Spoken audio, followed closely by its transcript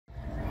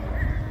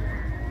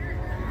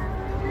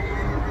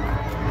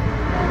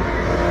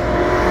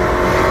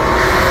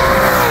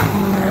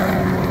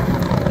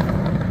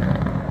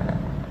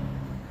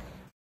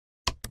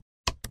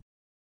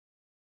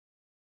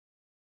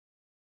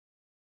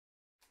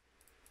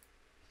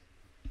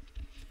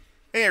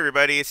Hey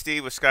everybody, it's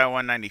Steve with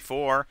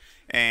Sky194,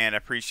 and I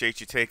appreciate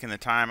you taking the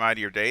time out of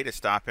your day to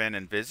stop in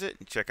and visit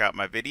and check out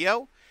my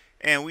video.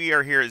 And we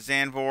are here at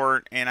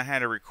Zandvoort, and I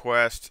had a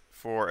request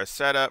for a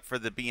setup for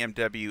the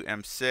BMW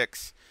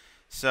M6.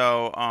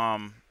 So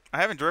I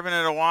haven't driven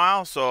it in a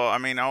while, so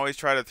I always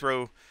try to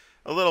throw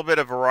a little bit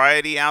of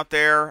variety out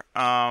there.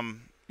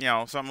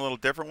 Something a little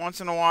different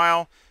once in a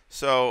while.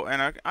 So,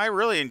 and I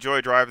really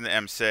enjoy driving the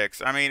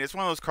M6. It's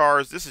one of those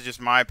cars. This is just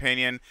my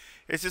opinion.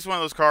 It's just one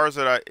of those cars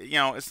that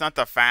it's not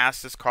the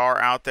fastest car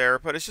out there,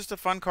 but it's just a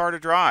fun car to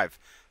drive.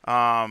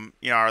 I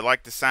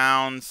like the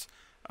sounds.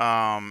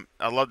 I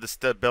love the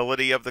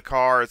stability of the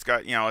car. It's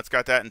got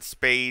that in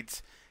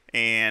spades,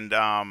 and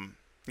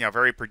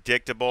very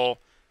predictable.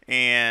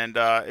 And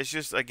it's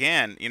just,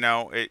 again,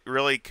 it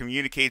really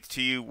communicates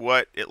to you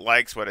what it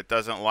likes, what it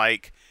doesn't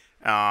like.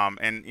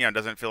 And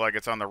doesn't feel like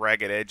it's on the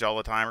ragged edge all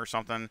the time or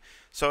something.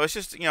 So it's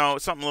just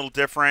something a little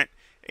different.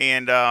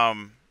 And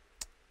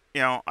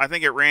I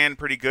think it ran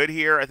pretty good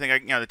here. I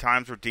think the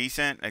times were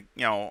decent.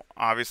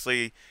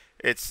 Obviously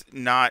it's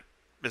not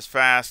as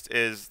fast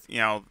as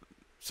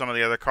some of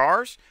the other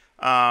cars,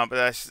 but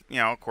that's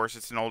of course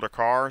it's an older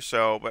car.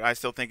 So, but I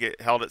still think it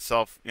held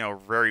itself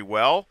very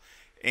well.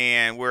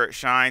 And where it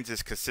shines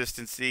is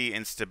consistency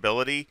and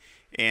stability.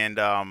 And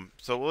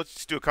so let's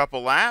just do a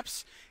couple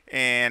laps.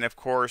 And of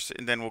course,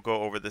 and then we'll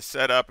go over the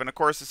setup. And of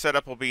course, the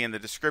setup will be in the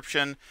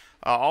description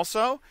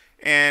also.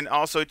 And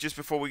also, just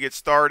before we get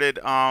started,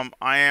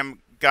 I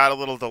got a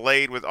little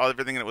delayed with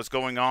everything that was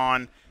going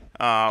on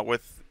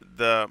with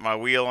my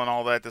wheel and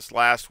all that this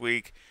last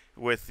week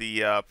with the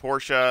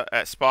Porsche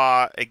at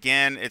Spa.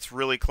 Again, it's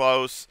really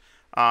close.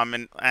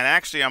 And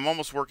actually, I'm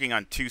almost working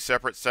on two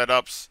separate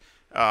setups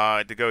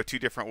to go two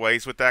different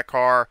ways with that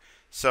car.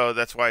 So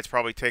that's why it's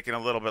probably taking a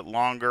little bit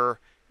longer.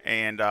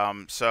 And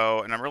I'm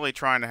really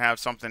trying to have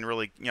something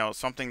really,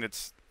 something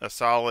that's a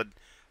solid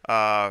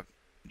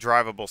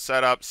drivable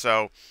setup.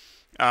 So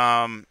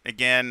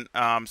again,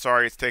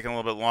 sorry it's taking a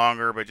little bit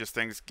longer, but just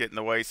things get in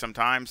the way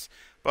sometimes.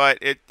 But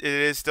it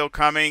is still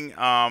coming.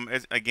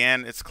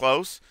 Again, it's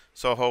close,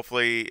 so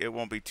hopefully it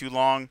won't be too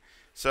long.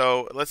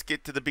 So let's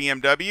get to the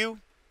BMW.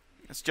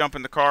 Let's jump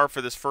in the car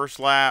for this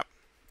first lap.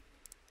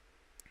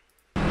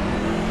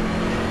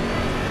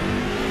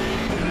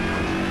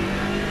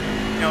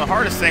 The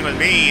hardest thing with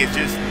me is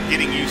just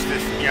getting used to,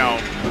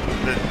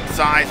 the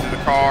size of the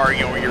car,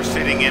 where you're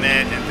sitting in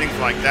it and things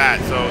like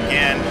that. So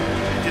again,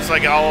 just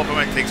like all of them,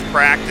 it takes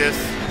practice.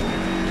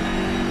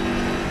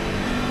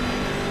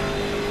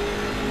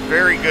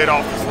 Very good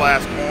off this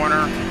last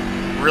corner.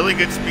 Really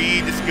good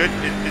speed. It's good.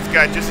 It's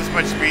got just as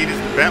much speed as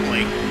the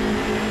Bentley.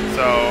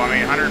 So,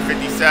 157.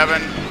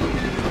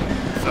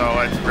 So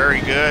it's very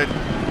good.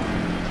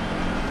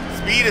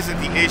 Speed isn't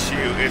the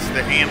issue. It's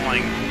the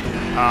handling.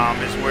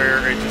 Is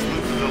where it just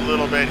loses a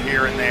little bit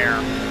here and there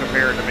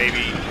compared to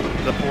maybe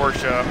the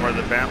Porsche or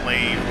the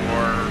Bentley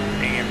or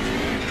AMG,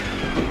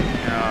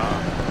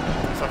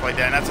 stuff like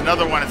that. And that's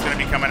another one that's going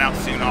to be coming out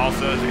soon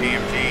also is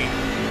AMG.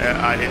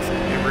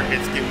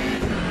 It's getting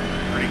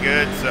pretty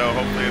good, so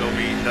hopefully it'll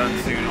be done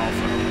soon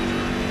also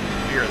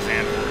here at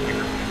Zandvoort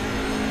here.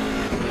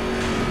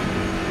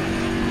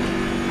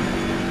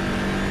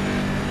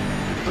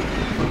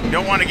 You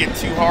don't want to get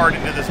too hard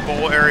into this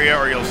bowl area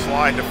or you'll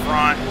slide to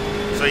front.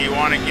 So you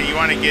want to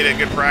get a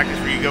good practice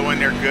where you go in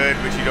there good,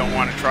 but you don't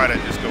want to try to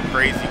just go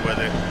crazy with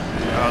it.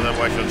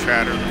 Otherwise you'll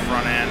shatter the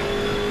front end.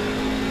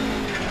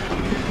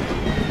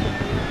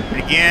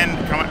 And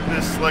again, coming up to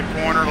this slick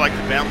corner like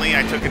the Bentley,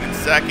 I took it in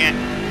second.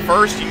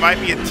 First, you might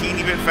be a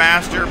teeny bit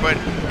faster, but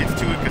it's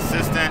too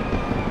inconsistent.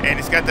 And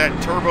it's got that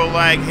turbo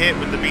lag hit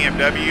with the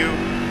BMW.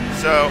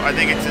 So I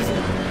think it's just,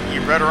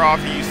 you're better off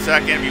to use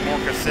second, be more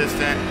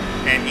consistent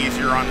and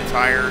easier on the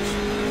tires.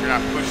 You're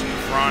not pushing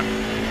the front.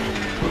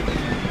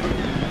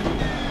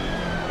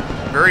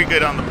 Very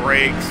good on the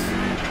brakes.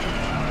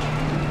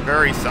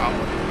 Very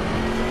solid.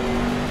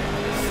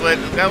 Slid,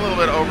 got a little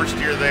bit of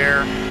oversteer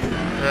there.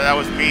 That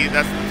was me.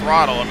 That's the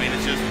throttle.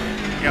 It's just,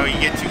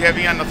 you get too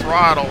heavy on the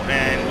throttle,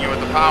 and with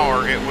the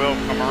power, it will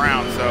come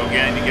around. So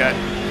again, you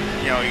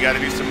got to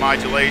do some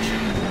modulation.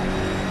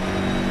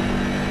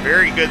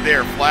 Very good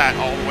there, flat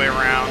all the way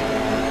around.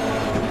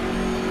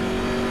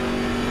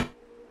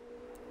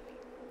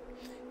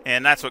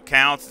 And that's what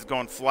counts, is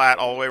going flat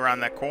all the way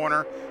around that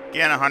corner.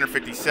 Again,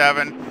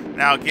 157.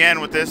 Now again,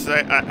 with this,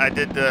 I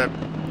did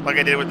like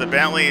I did with the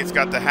Bentley. It's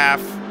got the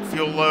half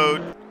fuel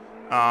load.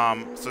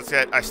 So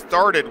I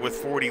started with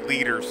 40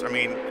 liters.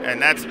 And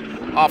that's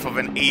off of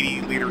an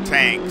 80-liter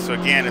tank. So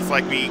again, it's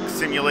like me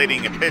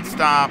simulating a pit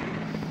stop.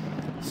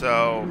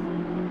 So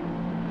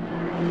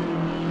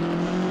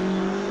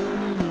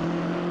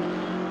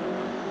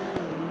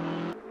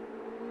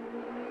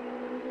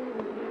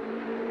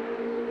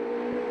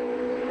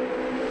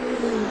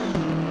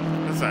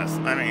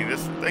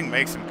this thing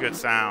makes some good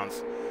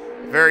sounds.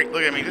 Look,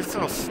 this is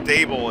how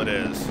stable it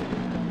is. You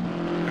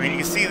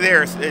can see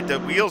there, the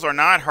wheels are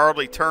not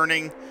hardly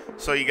turning,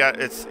 so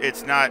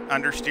it's not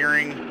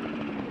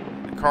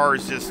understeering. The car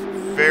is just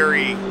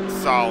very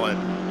solid.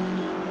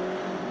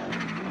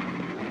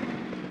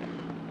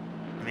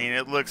 mean,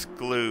 it looks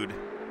glued.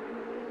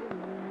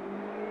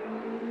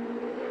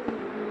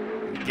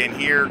 Again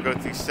here, go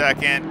through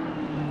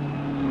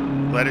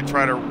second. Let it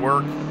try to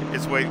work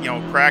its way, you know,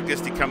 practice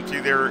to come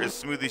through there as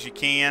smooth as you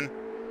can.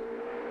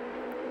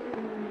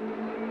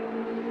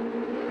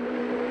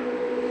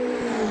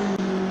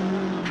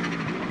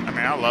 I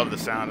mean, I love the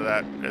sound of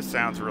that. It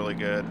sounds really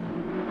good.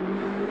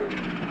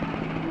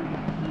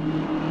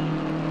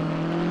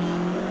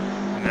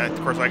 And that, of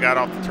course, I got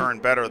off the turn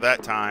better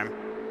that time.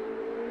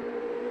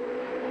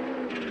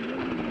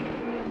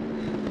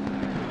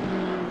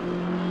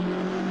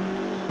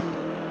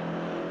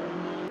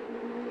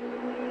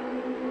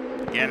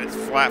 Again, it's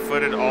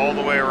flat-footed all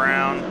the way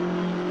around.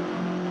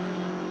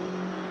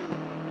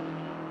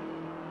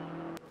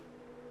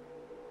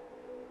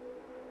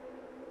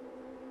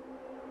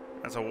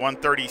 That's a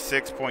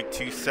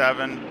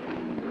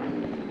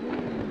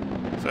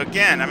 136.27. So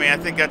again, I mean, I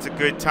think that's a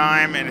good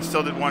time, and it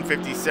still did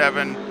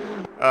 157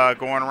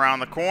 going around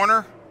the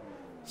corner.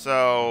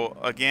 So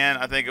again,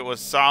 I think it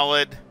was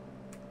solid.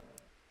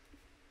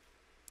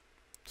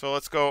 So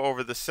let's go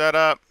over the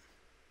setup.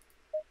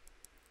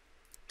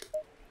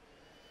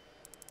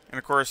 And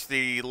of course,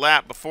 the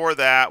lap before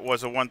that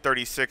was a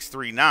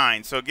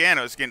 136.39. So again,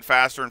 it was getting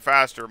faster and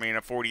faster. I mean,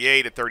 a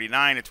 48, a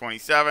 39, a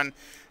 27.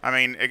 I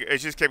mean, it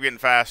just kept getting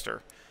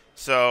faster.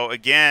 So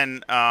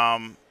again,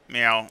 you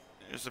know,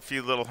 there's a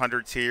few little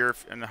hundreds here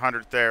and a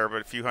 100th there,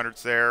 but a few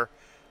hundreds there.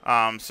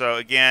 So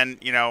again,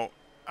 you know,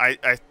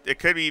 it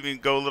could even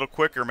go a little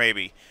quicker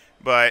maybe,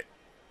 but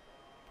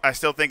I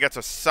still think that's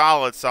a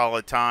solid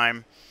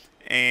time.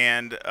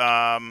 And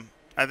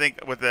I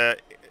think with the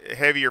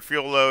heavier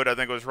fuel load, I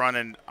think it was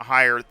running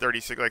higher,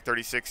 36, like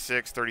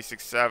 36.6,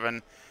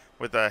 36.7,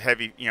 with a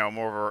heavy, you know,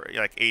 more of a,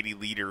 like 80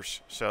 liters.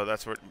 So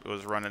that's what it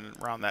was running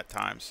around that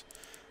times.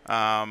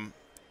 But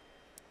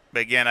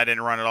again, I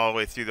didn't run it all the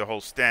way through the whole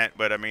stint,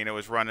 but I mean, it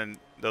was running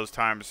those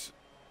times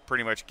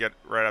pretty much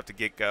right off the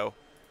get-go.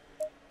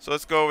 So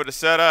let's go over the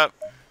setup.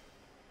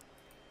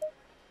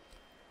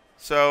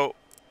 So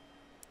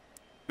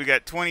we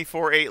got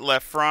 24.8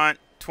 left front,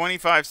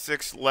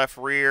 25.6 left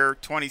rear,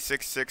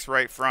 26.6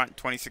 right front,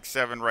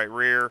 26.7 right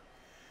rear.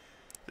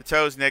 The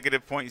toe is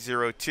negative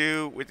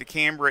 0.02 with the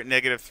camber at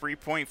negative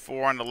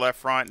 3.4 on the left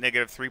front,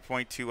 negative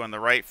 3.2 on the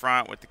right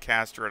front with the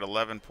caster at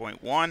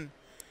 11.1.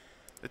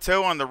 The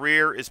toe on the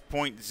rear is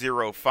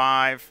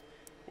 0.05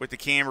 with the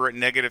camber at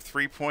negative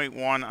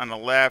 3.1 on the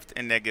left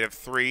and negative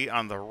 3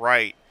 on the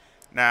right.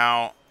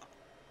 Now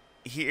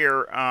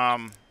here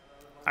I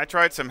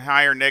tried some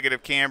higher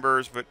negative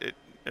cambers, but it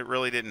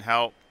really didn't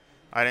help.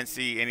 I didn't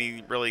see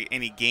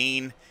any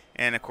gain,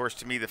 and of course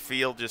to me the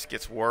feel just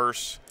gets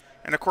worse.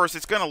 And of course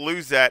it's going to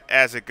lose that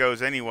as it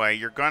goes anyway.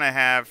 You're going to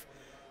have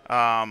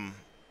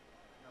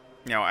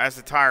you know, as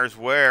the tires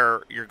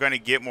wear, you're going to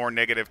get more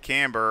negative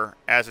camber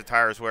as the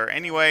tires wear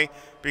anyway,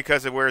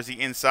 because it wears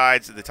the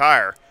insides of the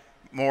tire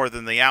more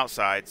than the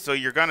outside. So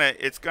you're going to,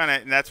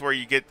 and that's where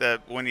you get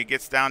when it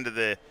gets down to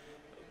the,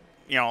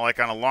 you know, like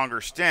on a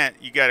longer stint,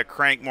 you got to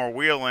crank more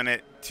wheel in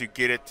it to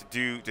get it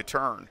to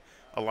turn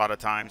a lot of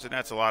times, and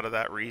that's a lot of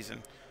that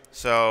reason.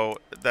 So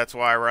that's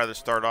why I rather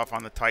start off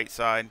on the tight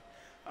side.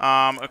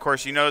 Of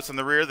course, you notice on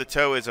the rear, the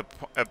toe is a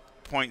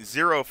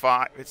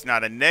 0.05. It's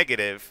not a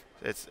negative.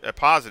 It's a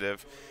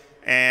positive,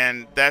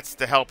 and that's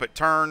to help it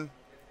turn.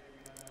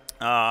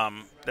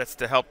 That's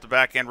to help the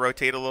back end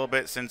rotate a little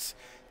bit, since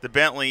the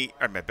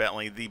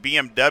the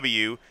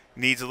BMW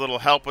needs a little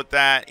help with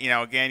that. You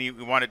know, again, you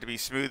want it to be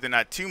smooth and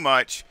not too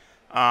much.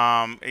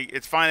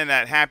 It's finding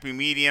that happy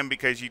medium,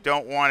 because you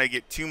don't want to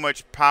get too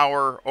much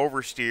power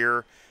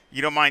oversteer.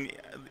 You don't mind.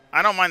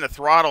 I don't mind the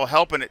throttle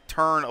helping it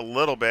turn a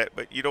little bit,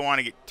 but you don't want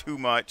to get too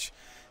much.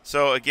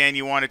 So again,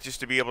 you want it just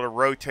to be able to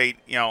rotate,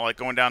 you know, like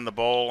going down the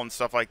bowl and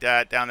stuff like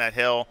that, down that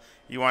hill.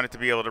 You want it to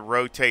be able to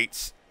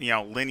rotate, you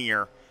know,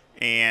 linear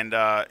and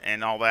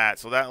all that.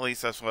 So that, at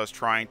least that's what I was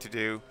trying to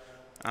do.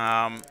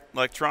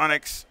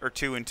 Electronics are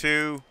 2 and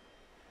 2.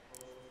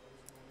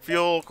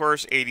 Fuel, of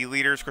course, 80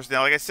 liters. Of course,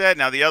 now, like I said,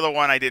 now the other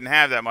one I didn't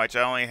have that much.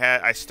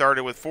 I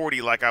started with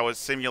 40, like I was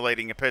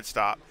simulating a pit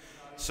stop.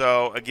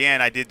 So again,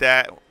 I did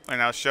that,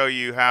 and I'll show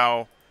you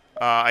how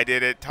I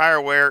did it. Tire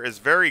wear is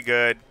very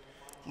good.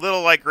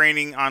 Little light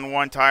graining on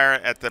one tire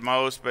at the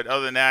most, but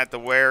other than that, the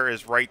wear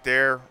is right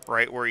there,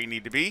 right where you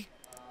need to be.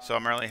 So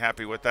I'm really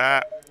happy with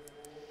that.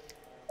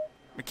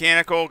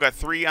 Mechanical, got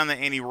 3 on the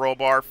anti-roll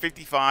bar,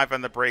 55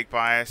 on the brake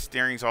bias.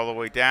 Steering's all the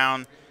way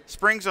down.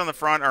 Springs on the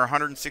front are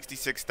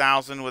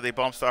 166,000 with a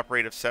bump stop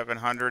rate of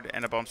 700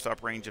 and a bump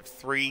stop range of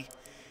 3.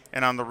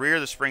 And on the rear,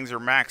 the springs are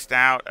maxed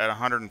out at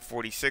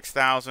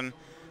 146,000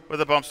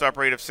 with a bump stop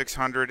rate of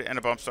 600 and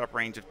a bump stop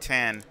range of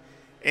 10.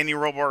 Any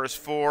roll bar is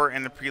 4,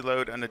 and the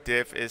preload on the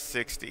diff is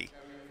 60.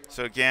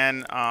 So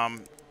again,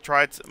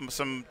 tried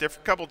some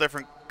couple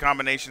different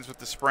combinations with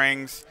the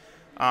springs,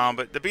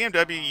 but the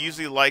BMW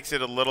usually likes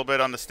it a little bit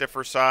on the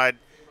stiffer side.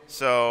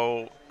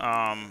 So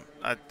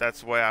that's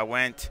the way I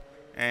went,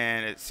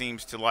 and it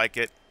seems to like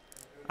it.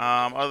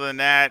 Other than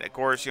that, of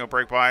course, you know,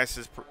 brake bias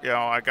is, you know,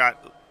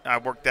 I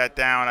worked that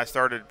down. I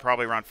started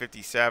probably around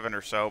 57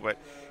 or so, but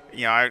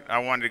you know, I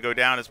wanted to go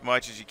down as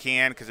much as you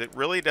can because it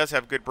really does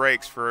have good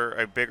brakes for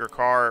a bigger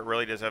car. It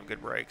really does have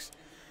good brakes.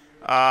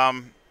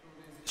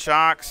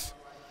 Shocks.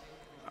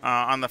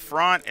 On the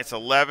front, it's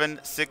 11,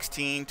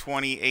 16,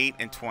 28,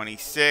 and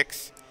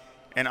 26.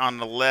 And on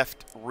the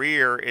left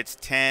rear, it's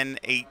 10,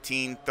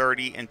 18,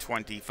 30, and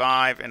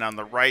 25. And on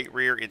the right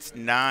rear, it's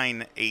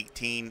 9,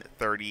 18,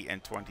 30,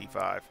 and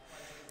 25.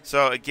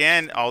 So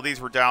again, all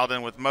these were dialed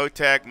in with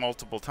Motec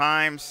multiple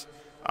times.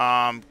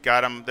 Got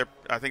them.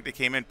 I think they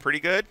came in pretty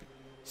good.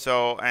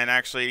 So, and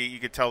actually, you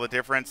could tell the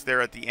difference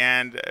there at the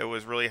end. It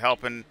was really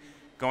helping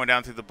going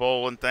down through the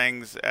bowl and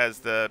things as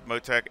the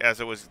Motec,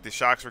 the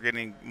shocks were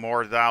getting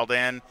more dialed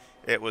in.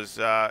 It was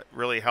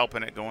really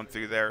helping it going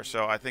through there.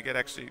 So I think it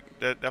actually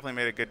definitely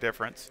made a good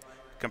difference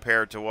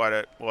compared to what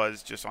it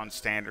was just on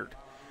standard.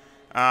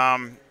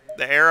 The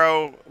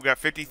aero, we got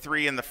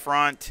 53 in the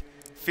front,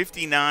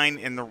 59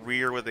 in the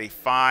rear with a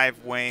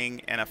 5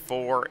 wing and a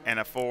 4 and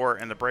a 4,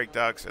 and the brake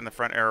ducts and the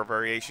front aero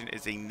variation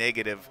is a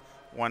negative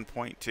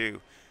 1.2.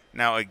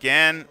 Now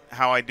again,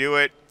 how I do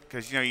it,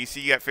 because you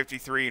see you got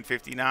 53 and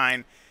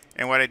 59,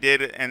 and what I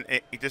did, and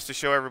just to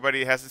show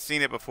everybody who hasn't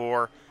seen it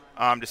before,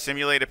 to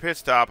simulate a pit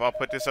stop, I'll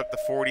put this up to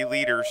 40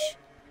 liters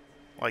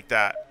like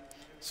that.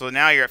 So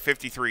now you're at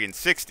 53 and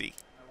 60.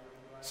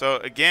 So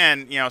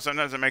again,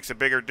 sometimes it makes a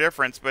bigger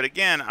difference, but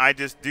again, I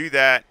just do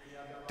that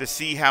to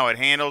see how it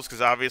handles,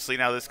 because obviously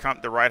now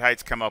the ride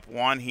heights come up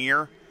 1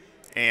 here,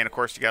 and of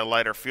course you got a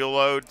lighter fuel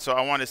load. So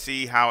I want to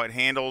see how it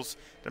handles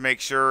to make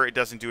sure it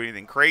doesn't do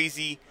anything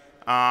crazy.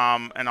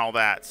 And all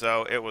that.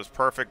 So it was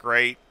perfect,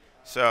 great.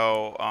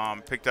 So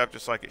picked up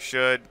just like it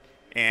should,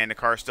 and the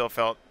car still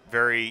felt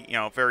very,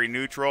 very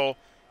neutral.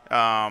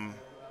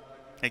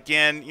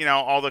 Again,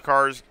 all the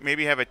cars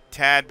maybe have a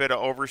tad bit of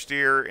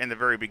oversteer in the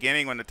very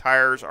beginning when the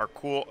tires are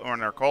cool or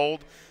when they're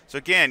cold. So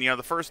again,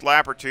 the first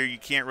lap or two, you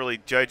can't really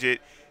judge it.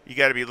 You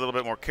got to be a little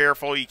bit more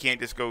careful. You can't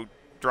just go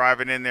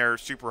driving in there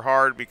super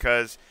hard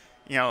because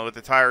with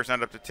the tires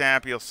not up to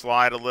temp, you'll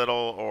slide a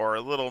little or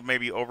a little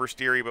maybe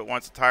oversteery, but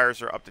once the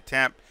tires are up to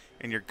temp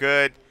and you're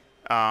good,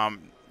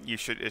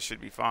 it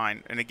should be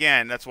fine. And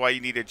again, that's why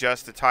you need to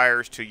adjust the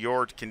tires to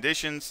your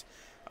conditions,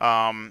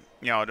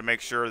 to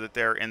make sure that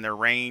they're in their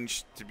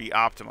range to be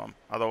optimum.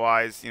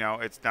 Otherwise,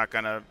 it's not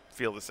going to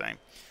feel the same.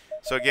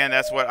 So again,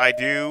 that's what I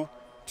do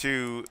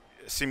to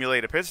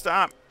simulate a pit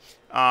stop.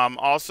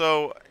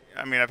 Also,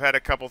 I've had a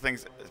couple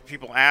things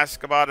people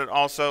ask about it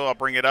also. I'll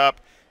bring it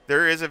up.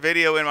 There is a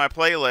video in my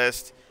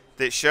playlist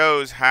that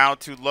shows how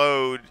to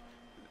load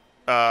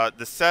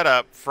the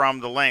setup from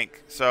the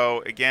link.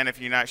 So again,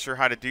 if you're not sure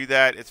how to do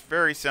that, it's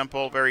very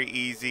simple, very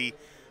easy.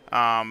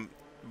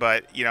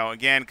 But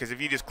again, because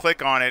if you just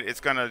click on it, it's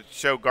going to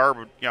show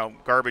garbage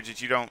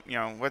that you don't,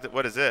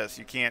 what is this?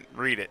 You can't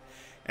read it,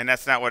 and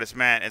that's not what it's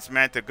meant. It's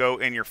meant to go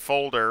in your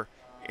folder,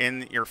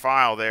 in your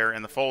file there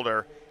in the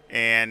folder,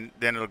 and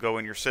then it'll go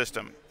in your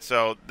system.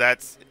 So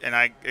and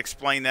I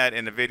explained that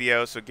in the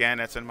video. So again,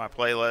 that's in my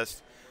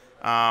playlist.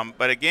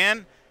 But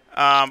again,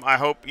 I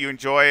hope you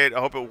enjoy it. I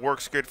hope it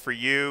works good for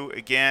you.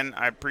 Again,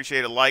 I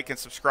appreciate a like and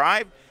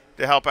subscribe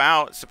to help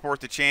out, support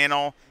the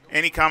channel.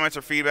 Any comments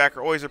or feedback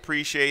are always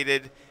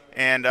appreciated.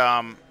 And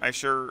I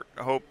sure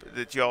hope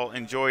that y'all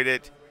enjoyed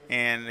it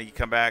and you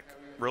come back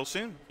real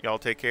soon. Y'all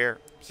take care.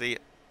 See ya.